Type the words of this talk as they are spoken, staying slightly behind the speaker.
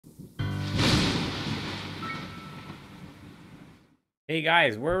Hey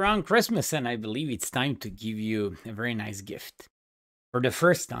guys, we're around Christmas and I believe it's time to give you a very nice gift. For the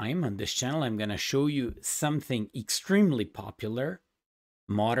first time on this channel, I'm going to show you something extremely popular,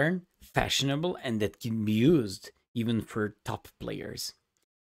 modern, fashionable, and that can be used even for top players.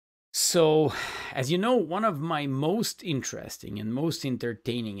 So, as you know, one of my most interesting and most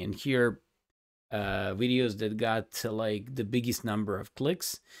entertaining and here videos that got like the biggest number of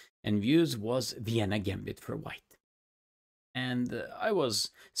clicks and views was Vienna Gambit for White. And I was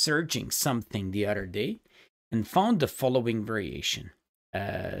searching something the other day and found the following variation.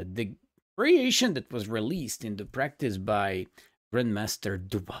 The variation that was released in the practice by Grandmaster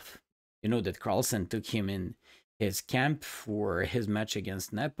Dubov. You know that Carlsen took him in his camp for his match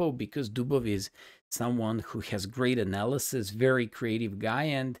against Nepo because Dubov is someone who has great analysis, very creative guy,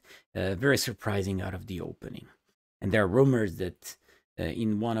 and very surprising out of the opening. And there are rumors that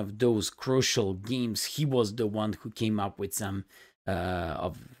in one of those crucial games, he was the one who came up with some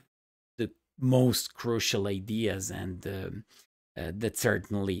of the most crucial ideas, and that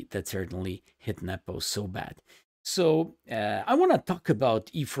certainly hit Nepo so bad. So I want to talk about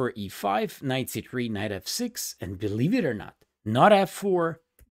e4, e5, knight c3, knight f6, and believe it or not f4,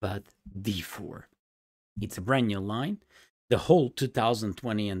 but d4. It's a brand new line. The whole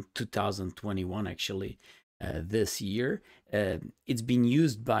 2020 and 2021 actually this year. It's been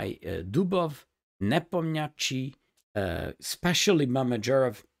used by Dubov, Nepomniachtchi, especially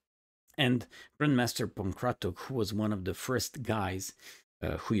Mamedyarov, and Grandmaster Pankratov, who was one of the first guys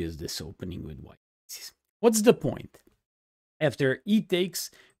who used this opening with white pieces. What's the point? After e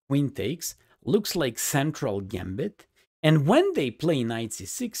takes, queen takes, looks like central gambit, and when they play knight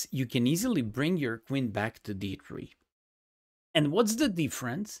c6, you can easily bring your queen back to d3. And what's the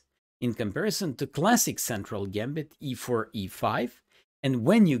difference in comparison to classic central gambit e4, e5, and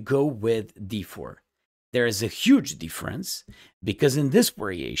when you go with d4? There is a huge difference because in this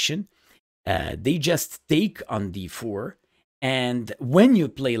variation, they just take on d4, and when you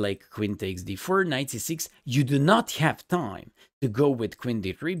play like queen takes d4, knight c6, you do not have time to go with queen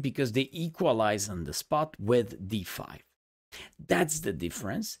d3 because they equalize on the spot with d5. That's the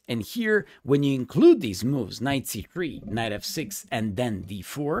difference. And here, when you include these moves, knight c3, knight f6, and then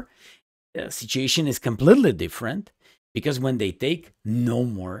d4, the situation is completely different because when they take, no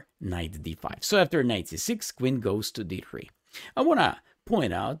more knight d5. So after knight c6, queen goes to d3. I want to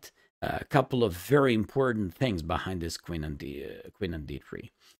point out a couple of very important things behind this queen on d3.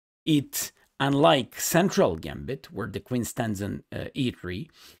 It, unlike central gambit, where the queen stands on e3,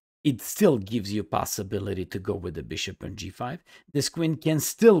 it still gives you possibility to go with the bishop on g5. This queen can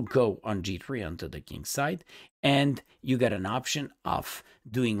still go on g3 onto the king's side, and you got an option of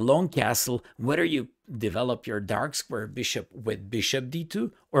doing long castle, whether you develop your dark square bishop with bishop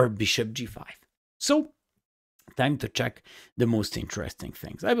d2 or bishop g5. So, time to check the most interesting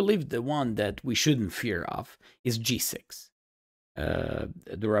things. I believe the one that we shouldn't fear of is g6.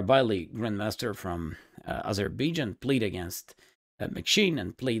 Durabali Grandmaster from Azerbaijan played against McShane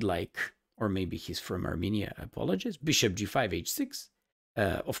and played like, or maybe he's from Armenia, I apologize, bishop g5, h6.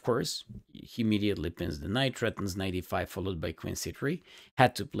 Of course, he immediately pins the knight, threatens knight e5, followed by queen c3.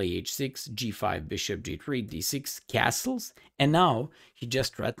 Had to play h6, g5, bishop g3, d6, castles, and now he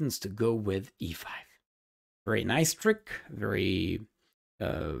just threatens to go with e5. Very nice trick, very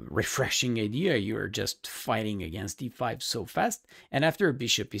refreshing idea. You're just fighting against e5 so fast. And after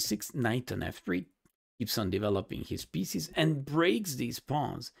bishop e6, knight on f3, keeps on developing his pieces and breaks these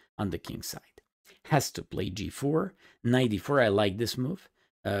pawns on the king's side. Has to play g4, knight e4. I like this move.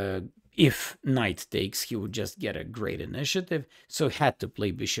 If knight takes, he would just get a great initiative. So had to play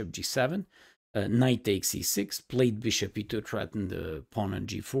bishop g7. Knight takes e6, played bishop e2, threatened the pawn on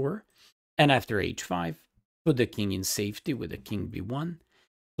g4. And after h5, put the king in safety with the king b1.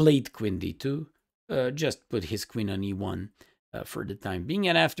 Played queen d2, just put his queen on e1 for the time being.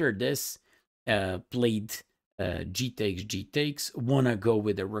 And after this, played g takes, wanna go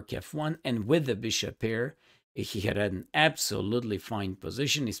with the rook f1, and with the bishop pair, he had an absolutely fine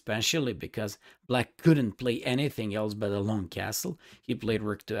position, especially because black couldn't play anything else but a long castle. He played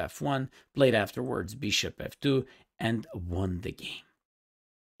rook to f1, played afterwards bishop f2, and won the game.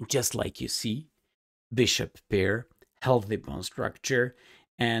 Just like you see, bishop pair, healthy pawn structure,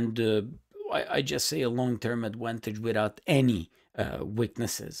 and I just say a long-term advantage without any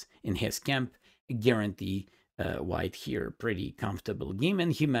weaknesses in his camp. Guarantee white here pretty comfortable game,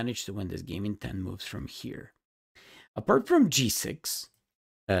 and he managed to win this game in 10 moves from here. Apart from g6,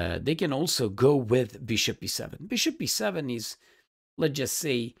 they can also go with bishop e7. Bishop e7 is, let's just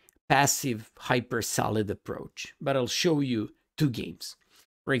say, passive, hyper solid approach, but I'll show you two games.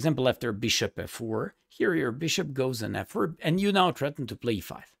 For example, after bishop f4, here your bishop goes on f4, and you now threaten to play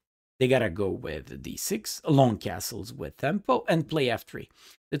e5. They gotta go with d6, long castles with tempo, and play f3.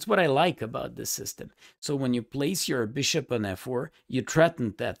 That's what I like about this system. So when you place your bishop on f4, you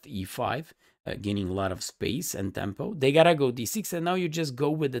threaten that e5, gaining a lot of space and tempo. They gotta go d6, and now you just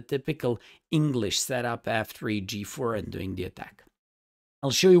go with the typical English setup, f3, g4, and doing the attack. I'll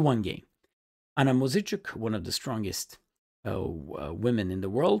show you one game. Anna Mozichuk, one of the strongest women in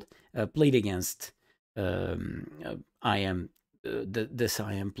the world, played against this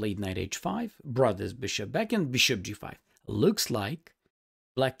IM played knight h5, brought this bishop back, and bishop g5. Looks like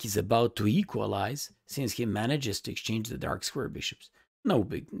black is about to equalize since he manages to exchange the dark square bishops. No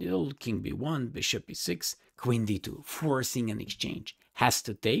big deal. King b1, bishop e6, queen d2, forcing an exchange. Has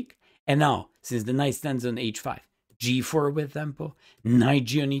to take. And now, since the knight stands on h5, g4 with tempo, knight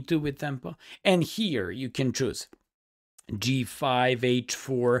g on e2 with tempo, and here you can choose g5,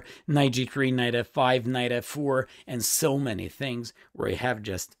 h4, knight g3, knight f5, knight f4, and so many things where you have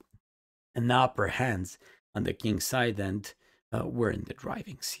just an upper hand on the king's side, and we're in the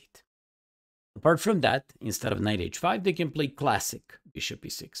driving seat. Apart from that, instead of knight h5, they can play classic bishop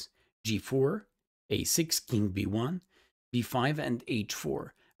e6, g4, a6, king b1, b5, and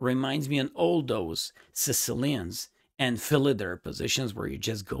h4. Reminds me on all those Sicilians and FIDE positions where you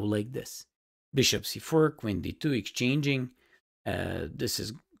just go like this. Bishop c4, queen d2, exchanging. This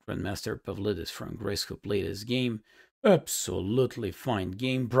is Grandmaster Pavlidis from Greece who played this game. Absolutely fine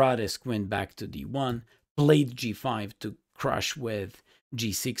game. Brought his queen back to d1, played g5 to crush with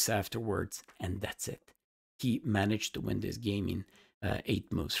g6 afterwards, and that's it. He managed to win this game in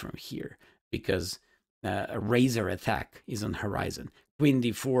 8 moves from here because a razor attack is on horizon. Queen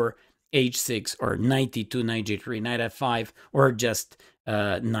d4, h6, or knight e2, knight g3, knight f5, or just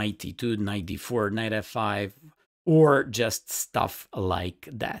knight e2, knight d4, knight f5, or just stuff like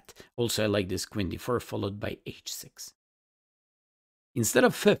that. Also, I like this queen d4 followed by h6. Instead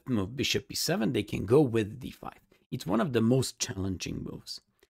of fifth move, bishop e7, they can go with d5. It's one of the most challenging moves.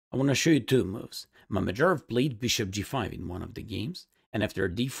 I want to show you 2 moves. Mamedyarov played bishop g5 in one of the games, and after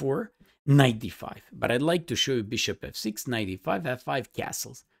d4, knight d5. But I'd like to show you bishop f6, knight e5, f5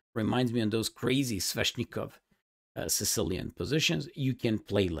 castles. Reminds me of those crazy Sveshnikov Sicilian positions. You can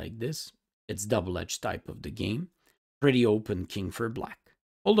play like this. It's double-edged type of the game. Pretty open king for black.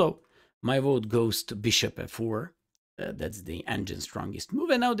 Although, my vote goes to bishop f4. That's the engine's strongest move.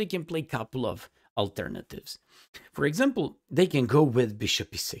 And now they can play a couple of alternatives. For example, they can go with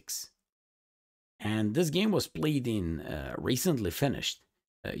bishop e6. And this game was played in recently finished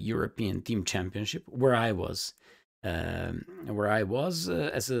European Team Championship, where I was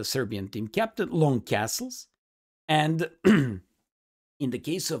as a Serbian team captain, long castles. And in the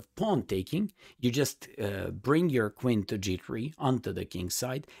case of pawn taking, you just bring your queen to g3 onto the king's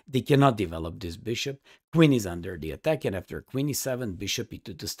side. They cannot develop this bishop. Queen is under the attack, and after queen e7, bishop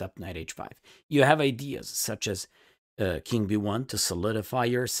e2 to stop knight h5. You have ideas such as king b1 to solidify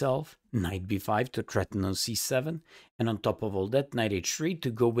yourself, knight b5 to threaten on c7, and on top of all that, knight h3 to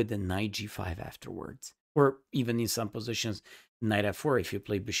go with the knight g5 afterwards. Or even in some positions, knight f4 if you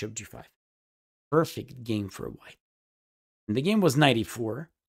play bishop g5. Perfect game for white. And the game was knight e4,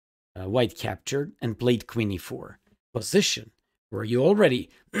 white captured and played queen e4. Position where you already,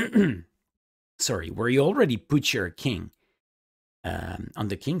 where you already put your king on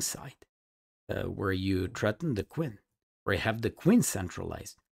the king's side, where you threaten the queen, where you have the queen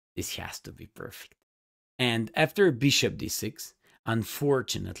centralized. This has to be perfect. And after bishop d6,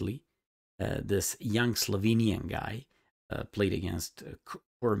 unfortunately, this young Slovenian guy played against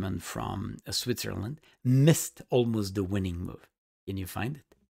Korman from Switzerland, missed almost the winning move. Can you find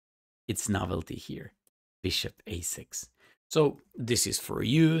it? It's novelty here, bishop a6. So this is for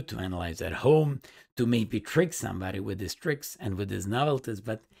you to analyze at home, to maybe trick somebody with his tricks and with his novelties,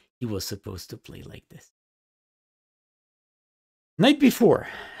 but he was supposed to play like this. Knight b4,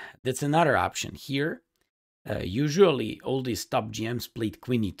 that's another option here. Usually all these top GMs played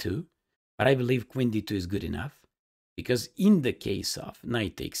queen e2, but I believe queen d2 is good enough. Because in the case of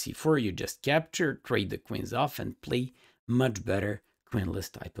knight takes c4, you just capture, trade the queens off, and play much better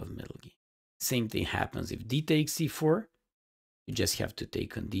queenless type of middle game. Same thing happens if d takes c4. You just have to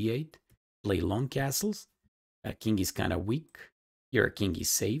take on d8, play long castles. King is kind of weak. Your king is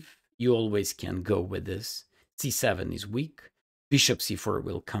safe. You always can go with this. c7 is weak. Bishop c4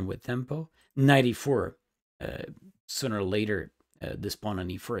 will come with tempo. Knight e4, sooner or later, this pawn on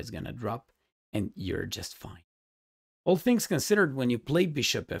e4 is going to drop, and you're just fine. All things considered, when you play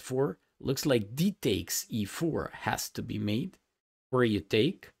bishop f4, looks like d takes e4 has to be made, where you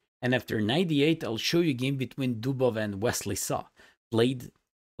take, and after knight d8, I'll show you a game between Dubov and Wesley Saw, played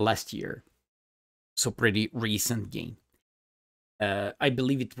last year. So pretty recent game. I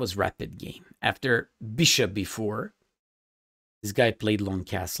believe it was rapid game. After bishop b4, this guy played long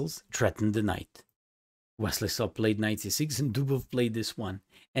castles, threatened the knight. Wesley played knight c6, and Dubov played this one.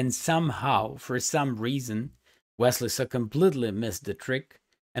 And somehow, for some reason, Wesley completely missed the trick,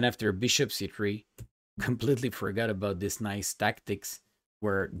 and after bishop c3, completely forgot about this nice tactics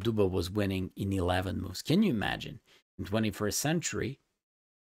where Dubov was winning in 11 moves. Can you imagine? In 21st century,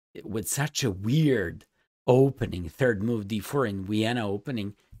 with such a weird opening, third move d4 in Vienna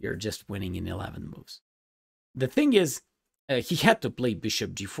opening, you're just winning in 11 moves. The thing is, he had to play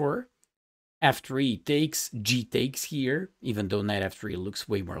bishop g4. f3 takes, g takes here, even though knight f3 looks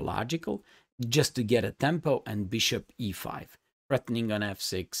way more logical, just to get a tempo, and bishop e5, threatening on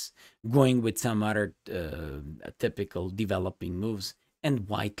f6, going with some other typical developing moves, and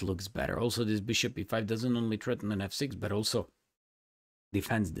white looks better. Also, this bishop e5 doesn't only threaten on f6, but also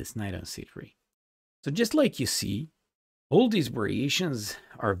defends this knight on c3. So just like you see, all these variations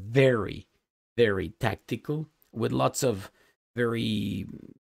are very, very tactical, with lots of very,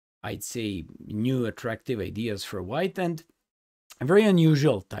 I'd say, new attractive ideas for white, and a very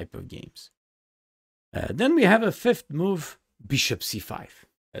unusual type of games. Then we have a fifth move, bishop c5.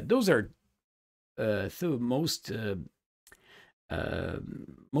 Those are the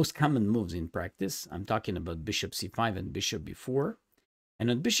most common moves in practice. I'm talking about bishop c5 and bishop b4. And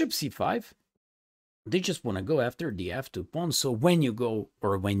on bishop c5, they just want to go after the f2 pawn. So when you go,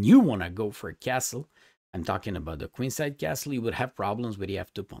 or when you want to go for a castle, I'm talking about the queenside castle, you would have problems with the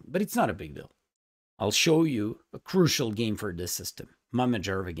f2 pawn. But it's not a big deal. I'll show you a crucial game for this system.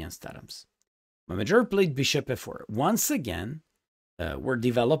 Mamedyarov against Adams. Mamedyarov played bishop f4. Once again, we're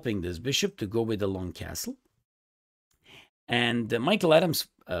developing this bishop to go with the long castle. And Michael Adams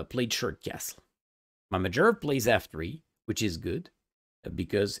played short castle. Mamedyarov plays f3, which is good,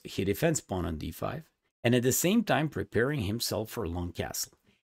 because he defends pawn on d5, and at the same time preparing himself for a long castle.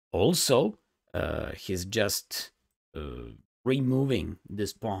 Also, he's just removing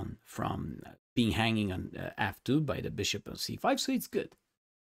this pawn from being hanging on f2 by the bishop on c5, so it's good.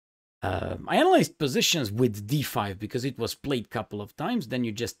 I analyzed positions with d5 because it was played a couple of times. Then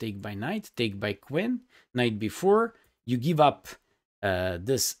you just take by knight, take by queen, knight b4. You give up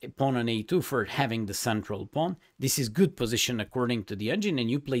this pawn on a2 for having the central pawn. This is good position according to the engine,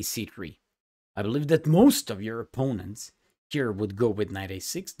 and you play c3. I believe that most of your opponents here would go with knight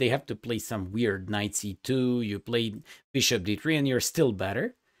a6. They have to play some weird knight c2. You play bishop d3, and you're still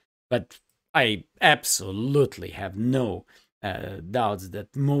better. But I absolutely have no doubts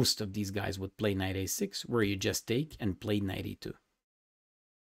that most of these guys would play knight a6, where you just take and play knight e2.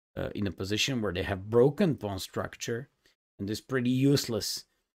 In a position where they have broken pawn structure, and this pretty useless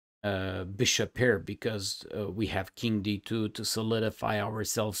bishop here, because we have king d2 to solidify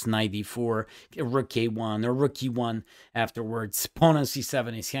ourselves, knight d4, rook a1 or rook e1 afterwards, pawn on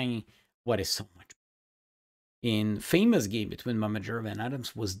c7 is hanging. What is so much? In famous game between Mamedyarov and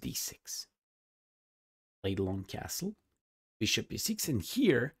Adams was d6. Played long castle, bishop e6, and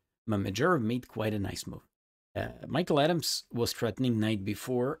here Mamedyarov made quite a nice move. Michael Adams was threatening knight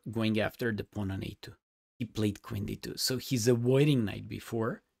b4, going after the pawn on a2. He played queen d2, so he's avoiding knight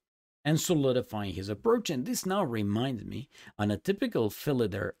b4 and solidifying his approach. And this now reminds me on a typical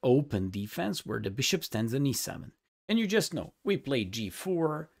Philidor open defense where the bishop stands on e7. And you just know, we play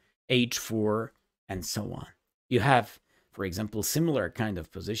g4, h4, and so on. You have, for example, similar kind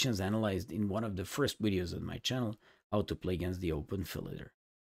of positions analyzed in one of the first videos on my channel, how to play against the open Philidor.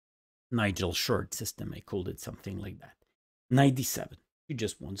 Nigel Short system, I called it something like that. Knight d7, he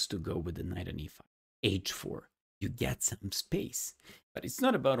just wants to go with the knight on e5. h4, you get some space. But it's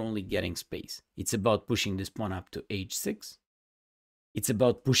not about only getting space. It's about pushing this pawn up to h6. It's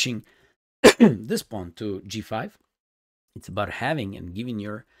about pushing this pawn to g5. It's about having and giving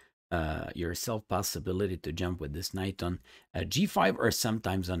yourself possibility to jump with this knight on g5 or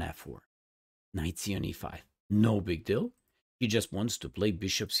sometimes on f4. Knight c on e5. No big deal. He just wants to play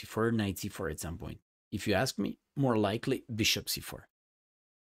bishop c4, knight c4 at some point. If you ask me, more likely bishop c4.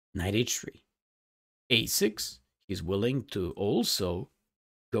 Knight h3. a6, he's willing to also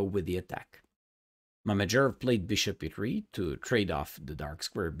go with the attack. Mamedyarov played bishop e3 to trade off the dark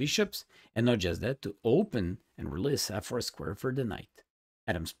square bishops, and not just that, to open and release f4 square for the knight.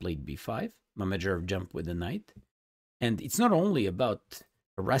 Adams played b5, Mamedyarov jumped with the knight, and it's not only about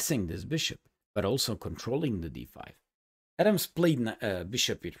harassing this bishop, but also controlling the d5. Adams played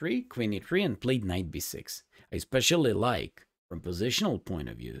bishop e3, queen e3, and played knight b6. I especially like, from positional point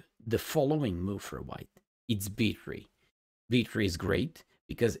of view, the following move for white. It's b3. b3 is great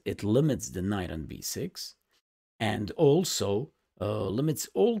because it limits the knight on b6, and also limits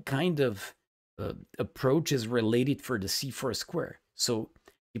all kind of approaches related for the c4 square. So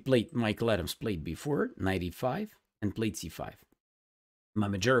Michael Adams played b4, knight e5, and played c5.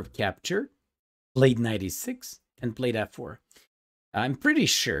 Mamedyarov captured, played knight e6, and played f4. I'm pretty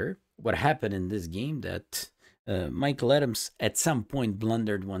sure what happened in this game that Michael Adams at some point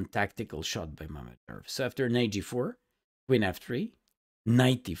blundered one tactical shot by Mamedyarov. So after knight g4, queen f3,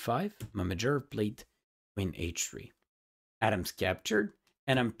 knight e5, Mamedyarov played queen h3. Adams captured,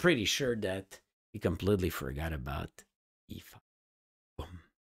 and I'm pretty sure that he completely forgot about e5. Boom.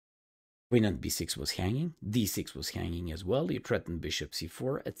 Queen on b6 was hanging, d6 was hanging as well. You threatened bishop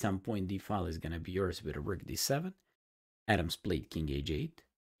c4. At some point, d file is going to be yours with a rook d7. Adams played king h8,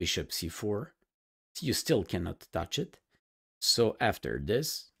 bishop c4. You still cannot touch it. So after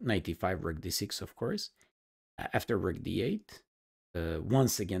this, knight e5, rook d6, of course. After rook d8,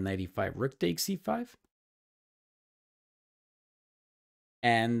 once again, knight e5, rook takes c5.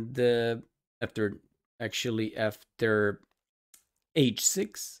 And after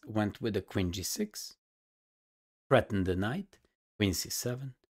h6, went with a queen g6, threatened the knight, queen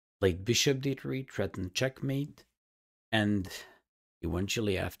c7, played bishop d3, threatened checkmate, and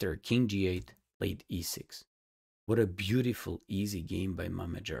eventually after king g8, played e6. What a beautiful, easy game by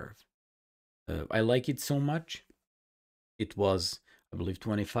Mamedyarov. I like it so much. It was, I believe,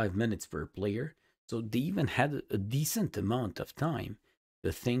 25 minutes per player. So they even had a decent amount of time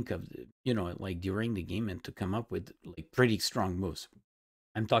to think of, like during the game and to come up with like pretty strong moves.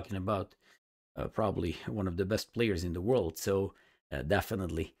 I'm talking about probably one of the best players in the world. So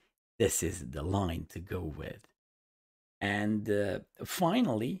definitely this is the line to go with. And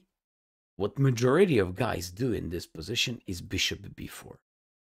finally, what majority of guys do in this position is bishop b4.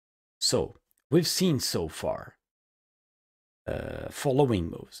 So we've seen so far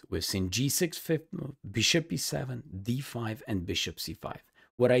following moves. We've seen g6 fifth move, bishop e7, d5, and bishop c5.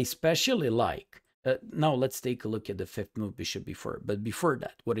 What I especially like, now let's take a look at the fifth move, bishop b4. But before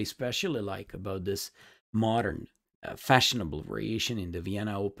that, what I especially like about this modern fashionable variation in the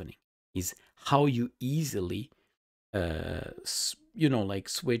Vienna opening is how you easily, like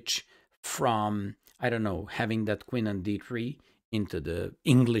switch from, I don't know, having that queen on d3 into the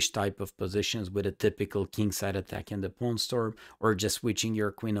English type of positions with a typical kingside attack and the pawn storm, or just switching your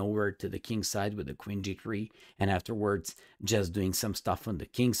queen over to the king side with the queen g3, and afterwards just doing some stuff on the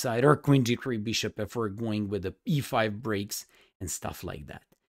king side, or queen g3, bishop f4, going with the e5 breaks and stuff like that.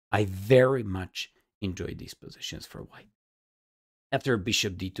 I very much enjoy these positions for white. After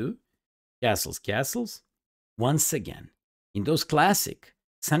bishop d2, castles, castles, once again, in those classic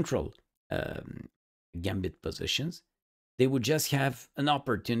central gambit positions, they would just have an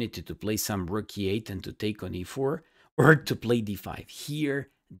opportunity to play some rook e8 and to take on e4, or to play d5. Here,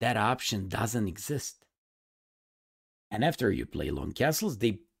 that option doesn't exist. And after you play long castles,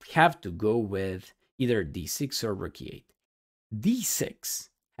 they have to go with either d6 or rook e8. d6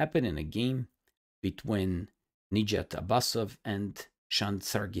 happened in a game between Nijat Abbasov and Shant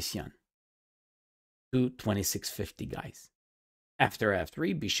Sargsyan, two 2650 guys. After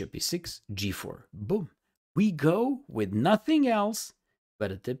f3, bishop e6, g4. Boom. We go with nothing else but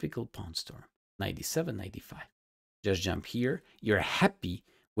a typical pawn storm. 97, 95. Just jump here. You're happy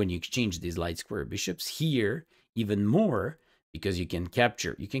when you exchange these light square bishops. Here, even more, because you can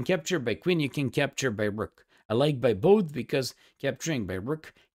capture. You can capture by queen, you can capture by rook. I like by both because capturing by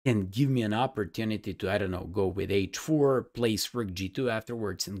rook can give me an opportunity to, I don't know, go with h4, place rook g2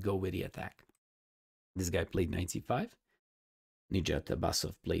 afterwards, and go with the attack. This guy played knight c5. Nijat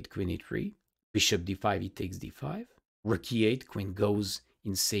Abbasov played queen e3. Bishop d5, he takes d5. Rook e8, queen goes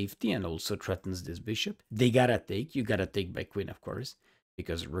in safety and also threatens this bishop. They gotta take. You gotta take by queen, of course,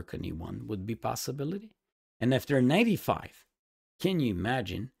 because rook on e1 would be possibility. And after knight e5, can you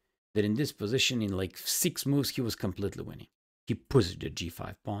imagine that in this position, in like 6 moves, he was completely winning? He pushed the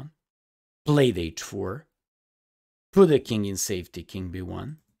g5 pawn, played h4, put the king in safety, king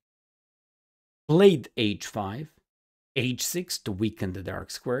b1, played h5, h6 to weaken the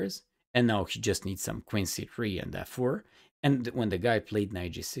dark squares, and now he just needs some queen c3 and f4. And when the guy played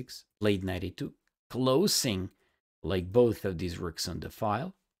knight g6, played knight e2, closing like both of these rooks on the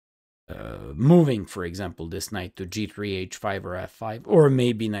file, moving, for example, this knight to g3, h5, or f5, or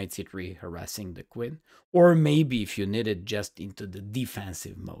maybe knight c3 harassing the queen, or maybe if you knit it just into the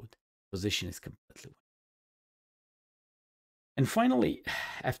defensive mode, position is completely. And finally,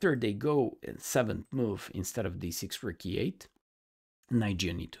 after they go in 7th move, instead of d6, rook e8, knight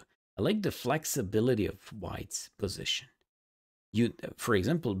g2. I like the flexibility of white's position. For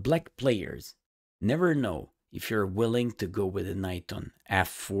example, black players never know if you're willing to go with a knight on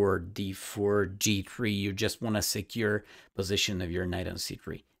f4, d4, g3, you just want to secure position of your knight on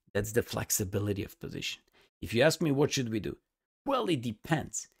c3. That's the flexibility of position. If you ask me what should we do, well, it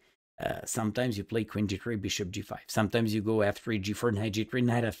depends. Sometimes you play queen g3, bishop g5. Sometimes you go f3, g4, knight g3,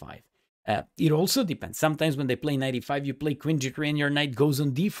 knight f5. It also depends. Sometimes when they play knight e5, you play queen g3 and your knight goes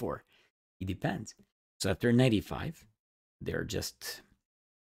on d4. It depends. So after knight e5, they're just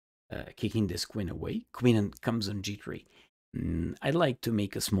kicking this queen away. Queen comes on g3. I'd like to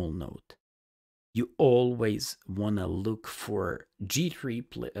make a small note. You always want to look for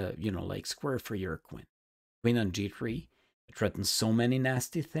g3, like square for your queen. Queen on g3 threatens so many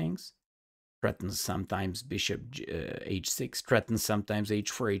nasty things. Threatens sometimes bishop h6, threatens sometimes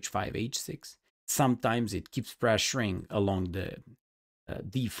h4, h5, h6. Sometimes it keeps pressuring along the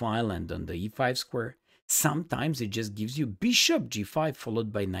d file and on the e5 square. Sometimes it just gives you bishop g5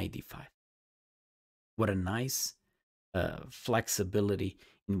 followed by knight d5. What a nice flexibility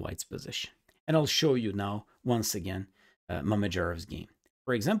in white's position. And I'll show you now, once again, Mamedyarov's game.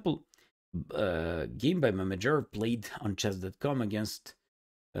 For example, game by Mamedyarov played on chess.com against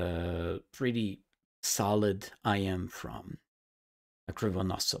pretty solid IM from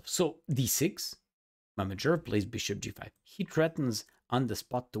Krivonosov. So d6, Mamedyarov plays bishop g5. He threatens on the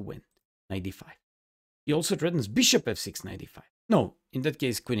spot to win, knight d5. He also threatens bishop f6, knight d5. No, in that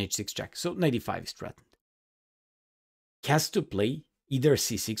case, queen h6 check. So knight d5 is threatened. He has to play either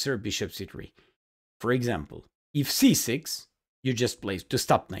c6 or bishop c3. For example, if c6, you just play to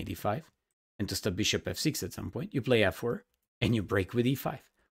stop knight d5 and to stop bishop f6 at some point, you play f4 and you break with e5.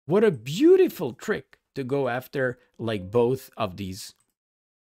 What a beautiful trick to go after like both of these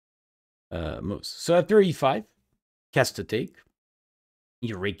moves. So after e5, has to take.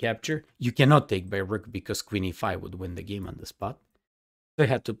 You recapture. You cannot take by rook because queen e5 would win the game on the spot. So I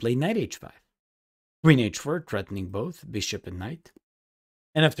had to play knight h5. Queen h4, threatening both bishop and knight.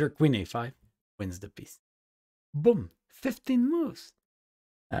 And after queen a5, wins the piece. Boom, 15 moves.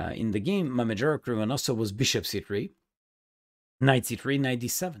 In the game, Mamedyarov also was bishop c3, knight c3, knight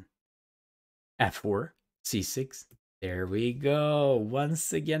d7, f4, c6. There we go.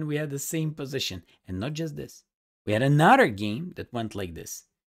 Once again, we had the same position. And not just this. We had another game that went like this.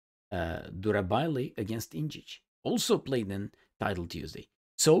 Durabaili against Injic. Also played in Title Tuesday.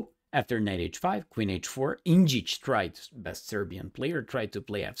 So, after knight h5, queen h4, Injic tried, best Serbian player, tried to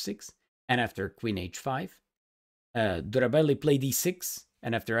play f6. And after queen h5, Durabaili played e6.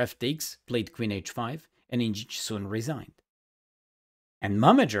 And after f takes, played queen h5. And Injic soon resigned. And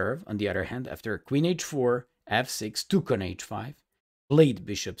Mamedyarov, on the other hand, after queen h4, f6, took on h5, played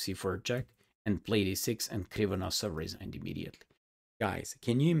bishop c4 check, and played e6, and Krivonosov resigned immediately. Guys,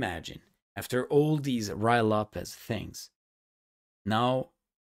 can you imagine, after all these Rai Lopez things, now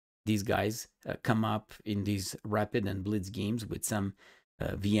these guys come up in these rapid and blitz games with some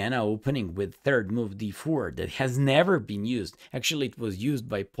Vienna opening with third move d4 that has never been used. Actually, it was used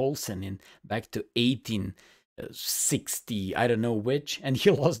by Paulsen in back to 1860, I don't know which, and he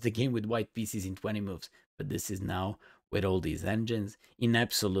lost the game with white pieces in 20 moves. But this is now with all these engines in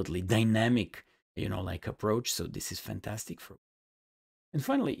absolutely dynamic, like approach. So this is fantastic for. And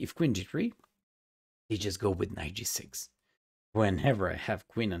finally, if queen g3, they just go with knight g6. Whenever I have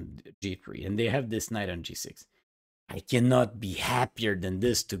queen on g3 and they have this knight on g6, I cannot be happier than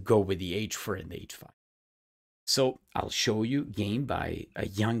this to go with the h4 and the h5. So I'll show you game by a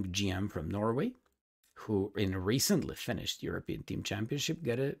young GM from Norway who in recently finished European Team Championship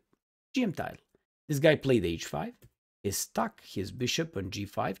got a GM title. This guy played h5. He stuck his bishop on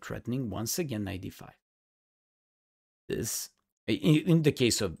g5, threatening once again knight d5. This, in the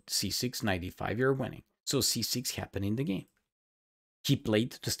case of c6, knight d5, you're winning. So c6 happened in the game. He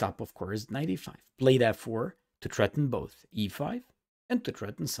played to stop, of course, knight e5. Played f4 to threaten both e5 and to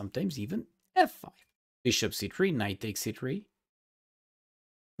threaten sometimes even f5. Bishop c3, knight takes c3.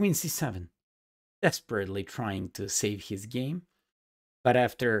 Queen c7. Desperately trying to save his game. But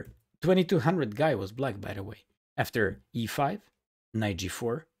after 2200 guy was black, by the way. After e5, knight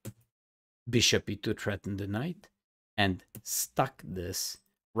g4, bishop e2 threatened the knight, and stuck this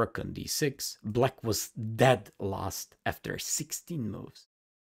rook on d6. Black was dead lost after 16 moves.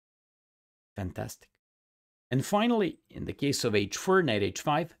 Fantastic. And finally, in the case of h4, knight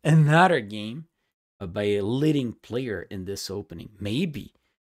h5, another game by a leading player in this opening. Maybe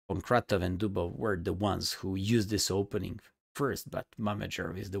Pankratov and Dubov were the ones who used this opening first, but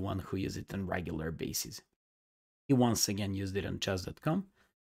Mamedyarov is the one who used it on regular basis. He once again used it on chess.com,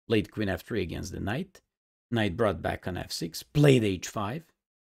 played queen f3 against the knight, knight brought back on f6, played h5,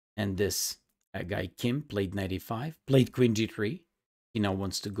 and this guy Kim played knight e5, played queen g3, He now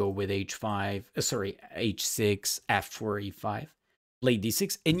wants to go with h5, sorry, h6, f4, e5, play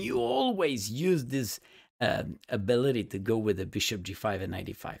d6, and you always use this ability to go with the bishop g5 and knight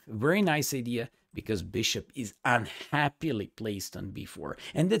e5. Very nice idea, because bishop is unhappily placed on b4.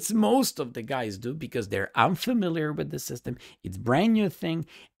 And that's most of the guys do, because they're unfamiliar with the system. It's brand new thing,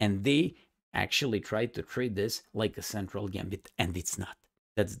 and they actually try to treat this like a central gambit, and it's not.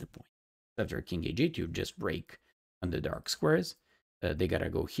 That's the point. After king h8, you just break on the dark squares. They gotta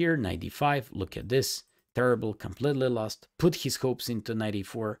go here, knight d5. Look at this. Terrible, completely lost. Put his hopes into knight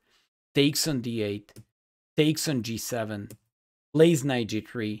e4. Takes on d8. Takes on g7. Plays knight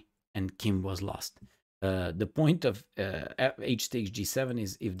g3. And king was lost. The point of h takes g7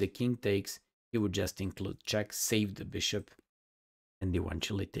 is if the king takes, he would just include check, save the bishop, and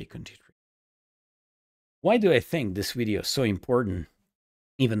eventually take on g3. Why do I think this video is so important,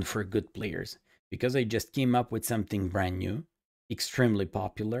 even for good players? Because I just came up with something brand new, extremely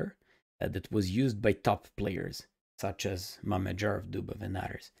popular, that was used by top players, such as Mamedyarov, Dubov, and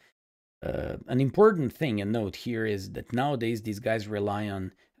others. An important thing and note here is that nowadays these guys rely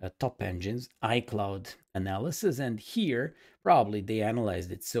on top engines, iCloud analysis, and here probably they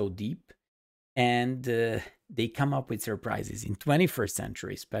analyzed it so deep, and they come up with surprises. In 21st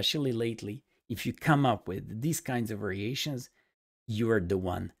century, especially lately, if you come up with these kinds of variations, you are the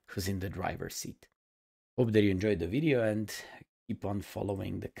one who's in the driver's seat. Hope that you enjoyed the video, and keep on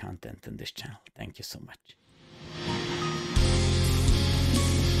following the content on this channel. Thank you so much.